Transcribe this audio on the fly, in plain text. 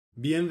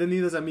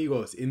Bienvenidos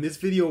amigos. In this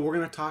video, we're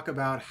going to talk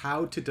about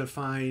how to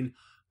define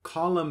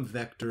column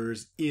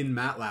vectors in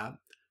MATLAB.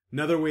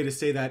 Another way to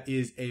say that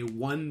is a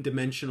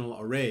one-dimensional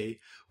array.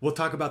 We'll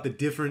talk about the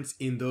difference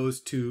in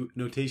those two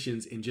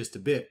notations in just a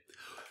bit.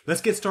 Let's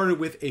get started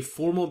with a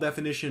formal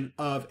definition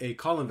of a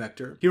column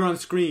vector. Here on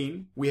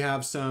screen, we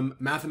have some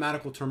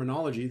mathematical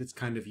terminology that's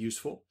kind of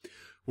useful.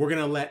 We're going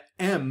to let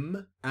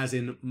M, as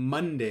in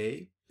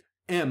Monday,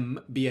 M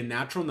be a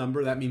natural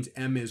number. That means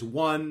M is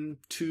 1,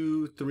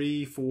 2,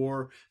 3,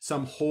 4,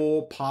 some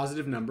whole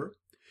positive number.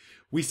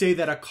 We say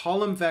that a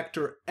column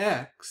vector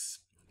X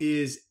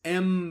is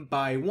M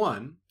by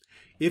 1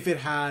 if it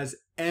has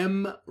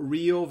M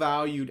real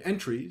valued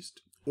entries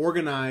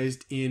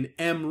organized in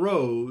M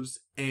rows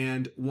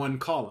and one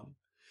column.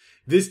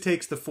 This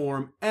takes the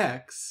form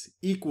X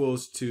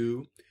equals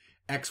to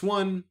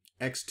X1,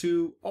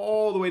 X2,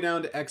 all the way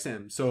down to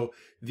XM. So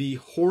the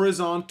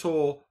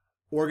horizontal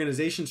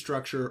organization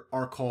structure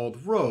are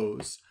called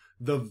rows.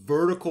 The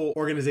vertical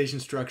organization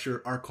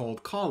structure are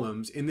called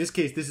columns. In this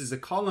case, this is a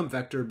column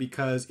vector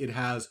because it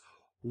has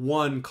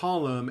one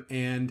column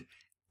and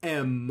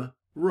M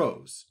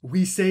rows.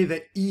 We say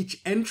that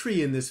each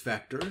entry in this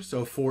vector,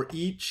 so for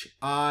each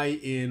I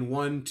in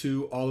 1,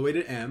 2, all the way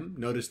to M,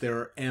 notice there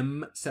are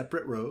M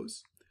separate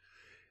rows.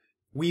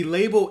 We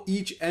label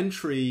each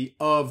entry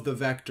of the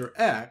vector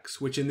X,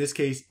 which in this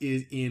case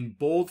is in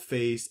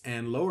boldface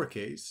and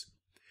lowercase.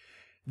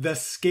 The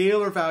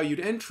scalar valued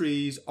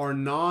entries are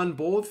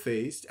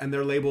non-boldfaced and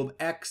they're labeled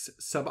X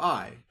sub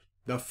I.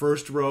 The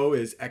first row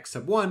is X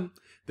sub 1,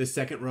 the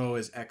second row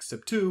is X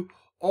sub 2,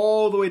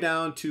 all the way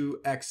down to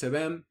X sub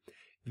M.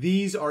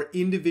 These are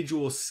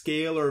individual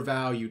scalar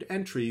valued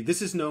entry.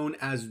 This is known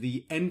as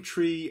the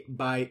entry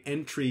by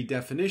entry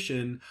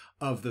definition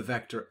of the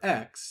vector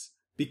X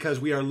because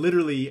we are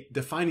literally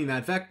defining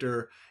that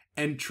vector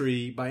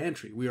entry by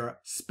entry. We are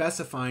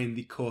specifying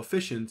the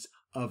coefficients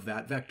of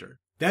that vector.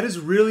 That is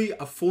really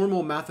a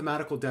formal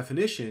mathematical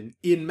definition.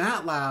 In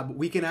MATLAB,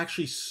 we can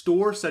actually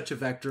store such a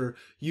vector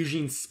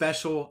using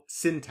special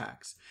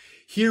syntax.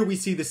 Here we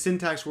see the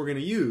syntax we're going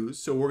to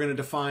use. So we're going to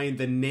define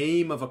the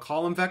name of a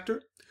column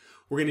vector.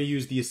 We're going to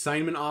use the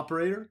assignment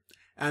operator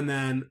and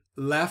then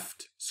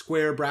left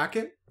square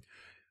bracket.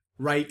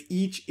 Write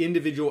each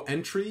individual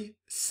entry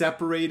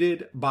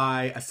separated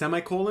by a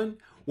semicolon.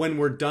 When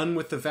we're done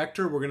with the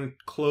vector, we're going to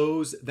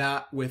close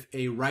that with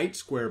a right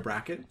square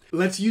bracket.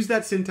 Let's use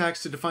that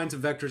syntax to define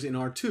some vectors in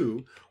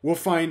R2. We'll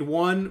find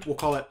one, we'll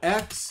call it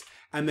X,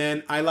 and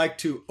then I like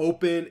to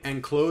open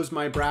and close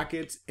my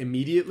brackets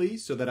immediately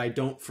so that I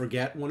don't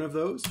forget one of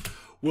those.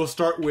 We'll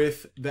start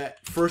with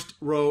that first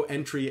row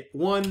entry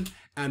 1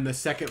 and the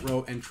second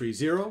row entry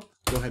 0.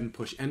 Go ahead and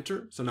push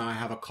enter. So now I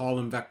have a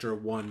column vector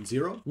 1,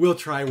 0. We'll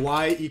try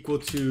y equal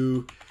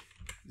to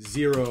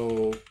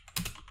 0,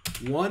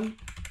 1.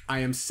 I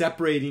am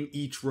separating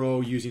each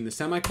row using the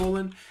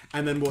semicolon,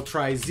 and then we'll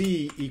try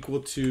z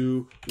equal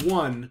to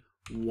 1,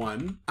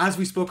 1. As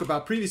we spoke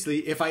about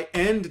previously, if I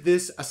end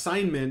this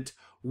assignment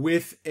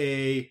with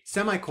a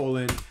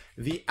semicolon,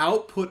 the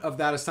output of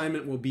that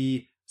assignment will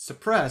be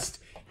suppressed,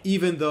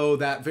 even though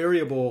that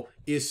variable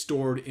is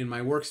stored in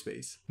my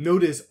workspace.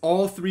 Notice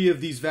all three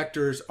of these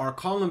vectors are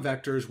column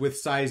vectors with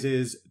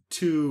sizes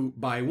 2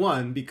 by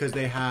 1 because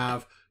they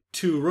have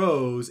 2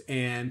 rows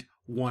and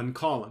 1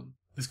 column.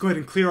 Let's go ahead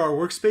and clear our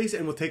workspace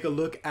and we'll take a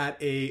look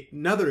at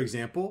another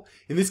example.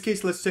 In this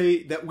case, let's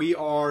say that we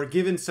are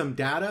given some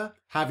data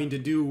having to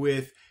do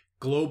with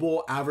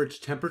global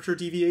average temperature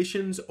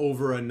deviations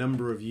over a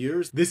number of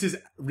years. This is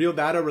real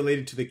data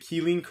related to the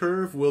Keeling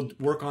curve. We'll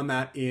work on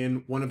that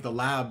in one of the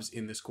labs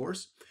in this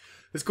course.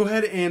 Let's go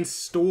ahead and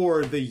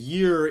store the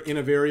year in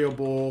a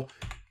variable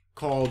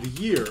called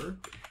year.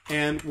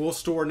 And we'll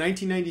store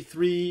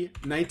 1993,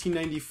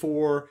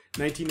 1994,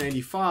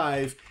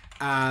 1995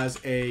 as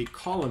a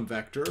column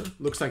vector.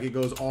 Looks like it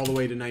goes all the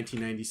way to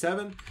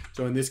 1997.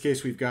 So in this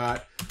case, we've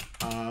got,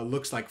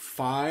 looks like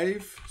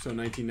 5, so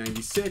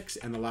 1996,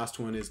 and the last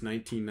one is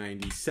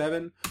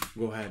 1997.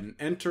 Go ahead and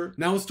enter.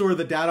 Now we'll store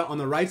the data on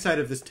the right side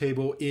of this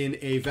table in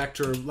a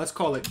vector, let's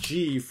call it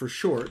G for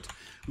short.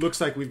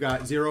 Looks like we've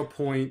got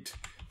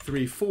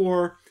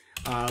 0.34,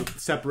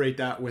 separate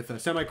that with a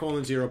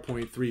semicolon,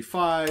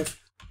 0.35,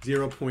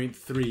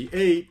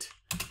 0.38,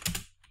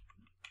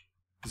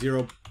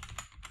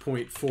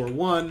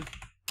 0.41,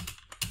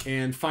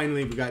 and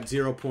finally we've got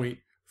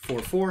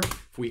 0.44.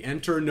 If we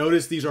enter,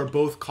 notice these are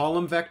both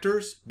column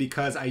vectors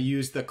because I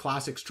used the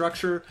classic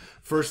structure.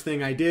 First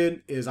thing I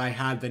did is I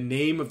had the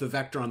name of the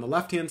vector on the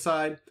left-hand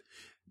side,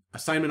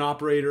 assignment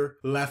operator,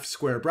 left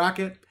square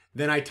bracket.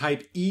 Then I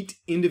type each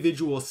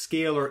individual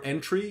scalar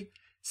entry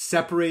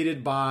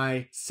separated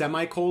by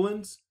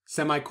semicolons.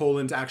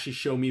 Semicolons actually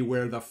show me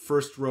where the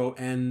first row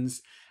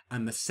ends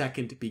and the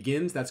second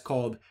begins. That's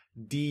called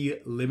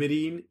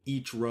delimiting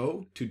each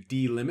row, to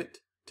delimit,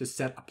 to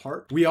set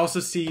apart. We also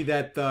see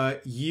that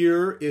the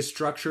year is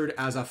structured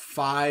as a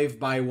 5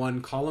 by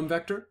 1 column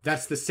vector.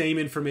 That's the same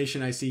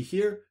information I see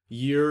here.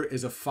 Year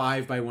is a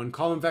 5 by 1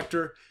 column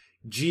vector.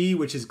 G,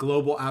 which is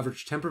global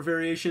average temperature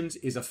variations,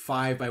 is a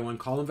 5 by 1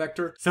 column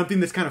vector. Something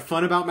that's kind of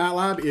fun about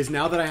MATLAB is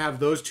now that I have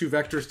those two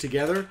vectors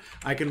together,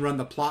 I can run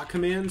the plot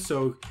command.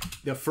 So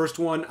the first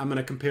one, I'm going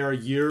to compare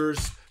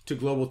years to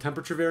global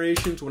temperature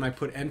variations. When I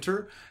put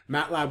enter,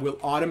 MATLAB will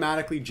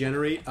automatically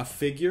generate a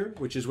figure,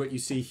 which is what you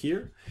see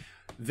here,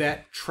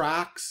 that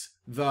tracks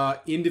the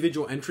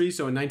individual entries.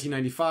 So in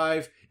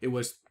 1995, it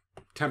was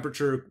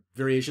temperature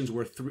variations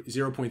were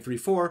 0.34,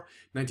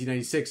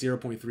 1996,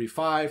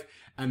 0.35,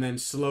 and then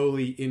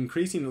slowly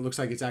increasing. It looks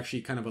like it's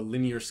actually kind of a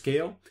linear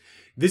scale.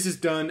 This is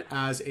done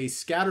as a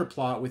scatter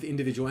plot with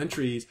individual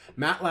entries.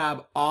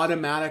 MATLAB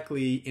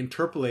automatically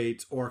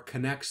interpolates or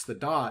connects the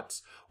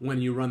dots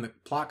when you run the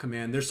plot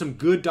command. There's some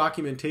good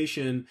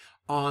documentation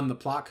on the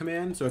plot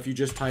command. So if you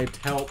just typed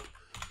help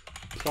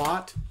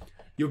plot,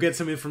 you'll get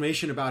some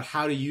information about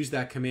how to use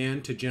that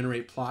command to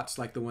generate plots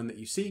like the one that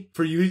you see.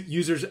 For you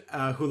users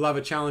who love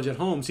a challenge at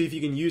home, see if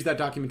you can use that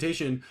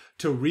documentation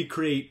to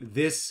recreate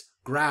this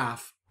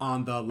graph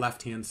on the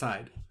left-hand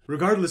side.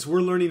 Regardless,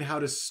 we're learning how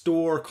to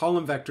store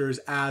column vectors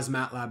as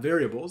MATLAB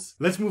variables.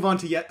 Let's move on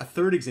to yet a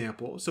third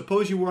example.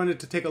 Suppose you wanted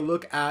to take a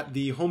look at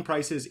the home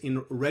prices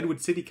in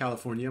Redwood City,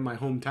 California, my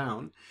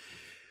hometown.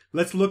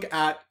 Let's look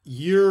at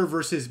year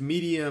versus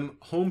medium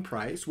home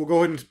price. We'll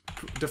go ahead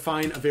and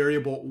define a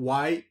variable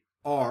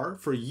YR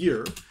for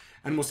year,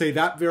 and we'll say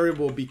that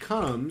variable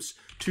becomes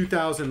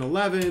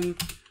 2011,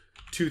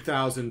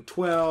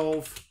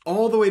 2012,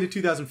 all the way to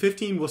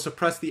 2015. We'll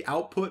suppress the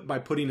output by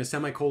putting a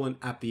semicolon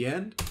at the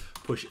end,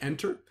 push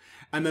enter,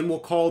 and then we'll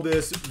call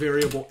this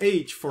variable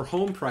H for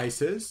home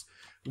prices.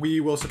 We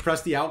will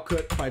suppress the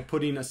output by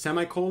putting a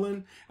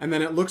semicolon, and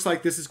then it looks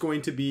like this is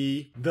going to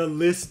be the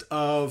list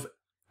of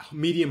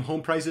medium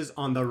home prices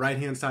on the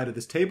right-hand side of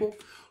this table.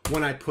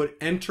 When I put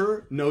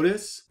enter,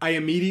 notice I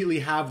immediately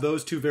have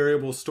those two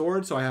variables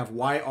stored. So I have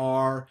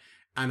YR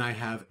and I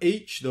have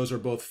H. Those are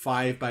both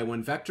 5 by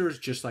 1 vectors,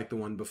 just like the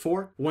one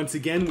before. Once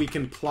again, we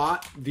can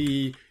plot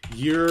the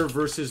year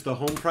versus the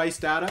home price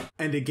data.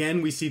 And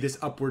again, we see this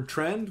upward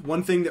trend.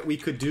 One thing that we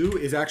could do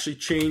is actually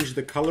change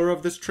the color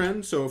of this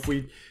trend. So if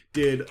we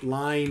did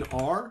line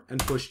R and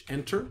pushed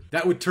enter,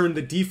 that would turn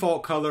the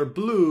default color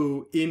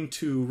blue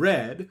into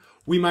red.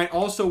 We might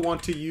also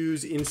want to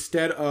use,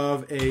 instead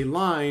of a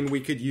line,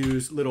 we could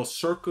use little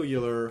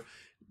circular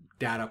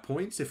data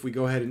points. If we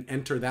go ahead and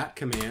enter that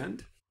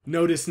command,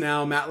 notice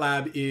now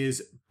MATLAB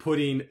is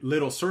putting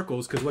little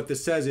circles, because what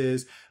this says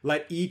is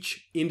let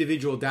each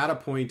individual data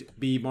point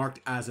be marked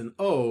as an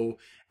O.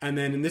 And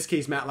then in this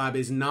case, MATLAB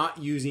is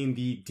not using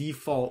the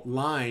default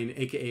line,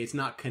 aka it's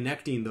not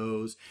connecting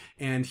those.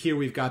 And here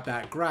we've got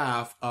that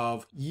graph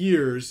of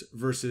years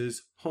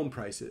versus home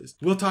prices.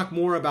 We'll talk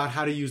more about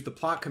how to use the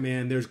plot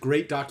command. There's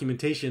great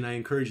documentation. I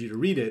encourage you to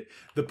read it.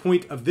 The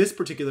point of this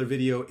particular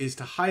video is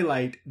to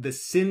highlight the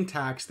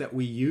syntax that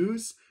we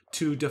use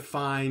to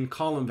define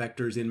column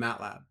vectors in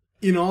MATLAB.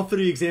 In all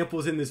three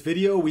examples in this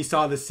video, we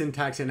saw the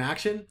syntax in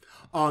action.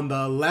 On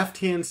the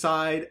left-hand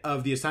side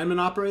of the assignment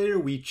operator,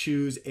 we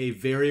choose a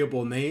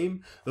variable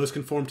name. Those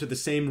conform to the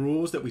same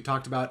rules that we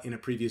talked about in a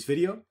previous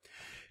video.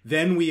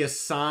 Then we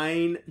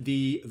assign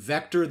the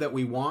vector that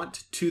we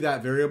want to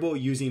that variable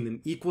using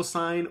an equal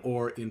sign,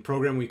 or in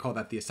program we call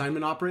that the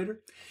assignment operator.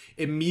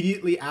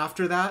 Immediately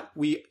after that,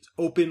 we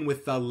open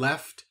with the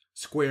left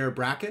square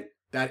bracket.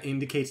 That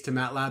indicates to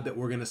MATLAB that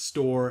we're going to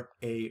store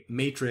a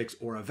matrix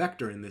or a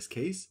vector in this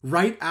case.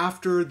 Right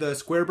after the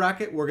square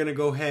bracket, we're going to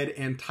go ahead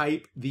and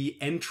type the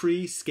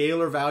entry,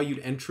 scalar valued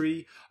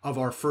entry of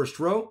our first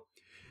row.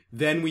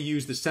 Then we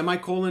use the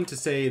semicolon to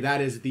say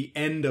that is the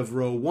end of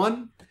row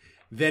 1.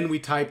 Then we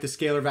type the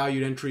scalar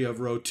valued entry of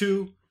row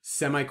 2,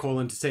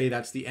 semicolon to say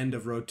that's the end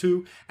of row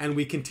 2. And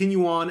we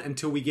continue on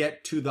until we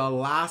get to the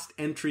last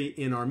entry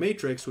in our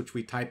matrix, which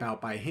we type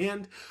out by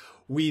hand.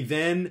 We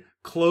then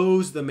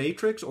close the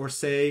matrix, or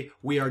say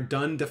we are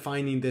done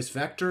defining this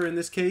vector in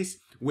this case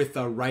with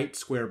the right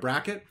square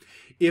bracket.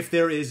 If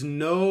there is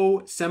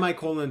no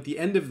semicolon at the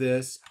end of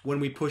this, when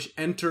we push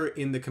enter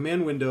in the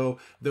command window,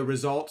 the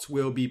results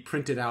will be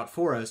printed out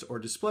for us or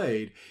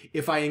displayed.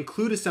 If I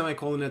include a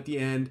semicolon at the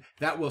end,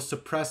 that will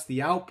suppress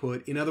the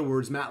output. In other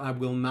words, MATLAB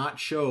will not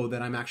show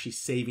that I'm actually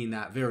saving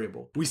that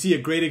variable. We see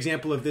a great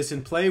example of this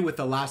in play with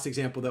the last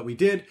example that we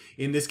did.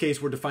 In this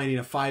case, we're defining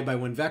a 5 by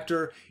 1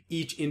 vector.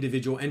 Each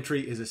individual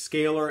entry is a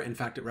scalar. In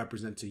fact, it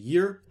represents a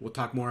year. We'll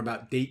talk more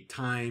about date,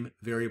 time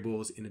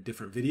variables in a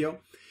different video.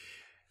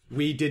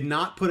 We did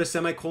not put a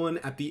semicolon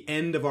at the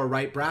end of our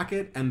right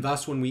bracket, and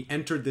thus when we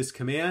entered this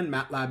command,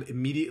 MATLAB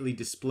immediately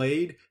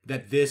displayed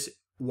that this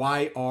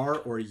YR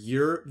or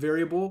year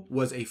variable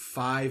was a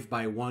 5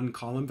 by 1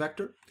 column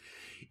vector.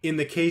 In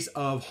the case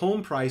of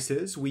home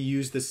prices, we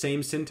use the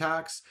same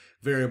syntax,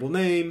 variable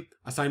name,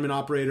 assignment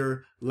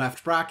operator,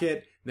 left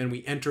bracket, then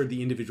we entered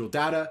the individual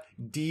data,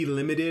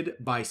 delimited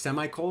by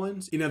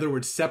semicolons. In other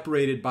words,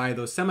 separated by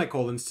those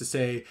semicolons to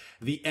say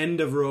the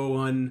end of row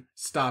 1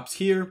 stops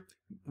here,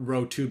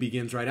 row 2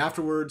 begins right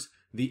afterwards,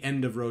 the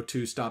end of row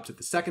 2 stops at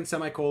the second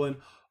semicolon.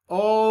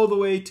 all the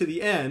way to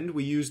the end.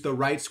 We use the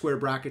right square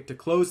bracket to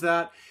close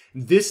that.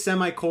 This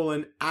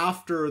semicolon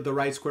after the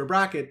right square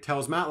bracket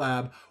tells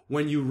MATLAB,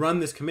 when you run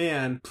this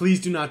command,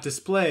 please do not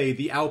display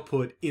the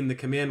output in the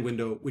command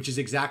window, which is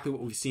exactly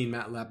what we've seen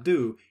MATLAB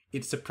do.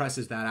 It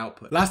suppresses that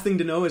output. Last thing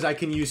to know is I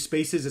can use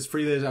spaces as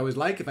freely as I would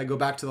like. If I go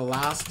back to the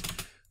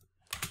last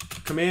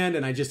command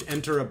and I just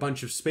enter a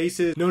bunch of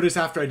spaces, notice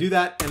after I do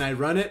that and I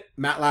run it,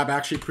 MATLAB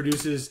actually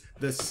produces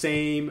the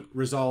same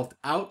result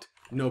out.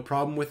 No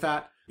problem with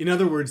that. In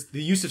other words,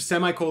 the use of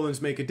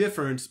semicolons make a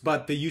difference,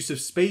 but the use of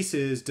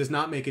spaces does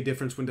not make a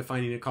difference when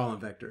defining a column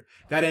vector.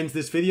 That ends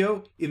this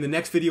video. In the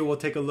next video, we'll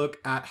take a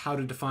look at how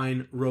to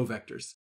define row vectors.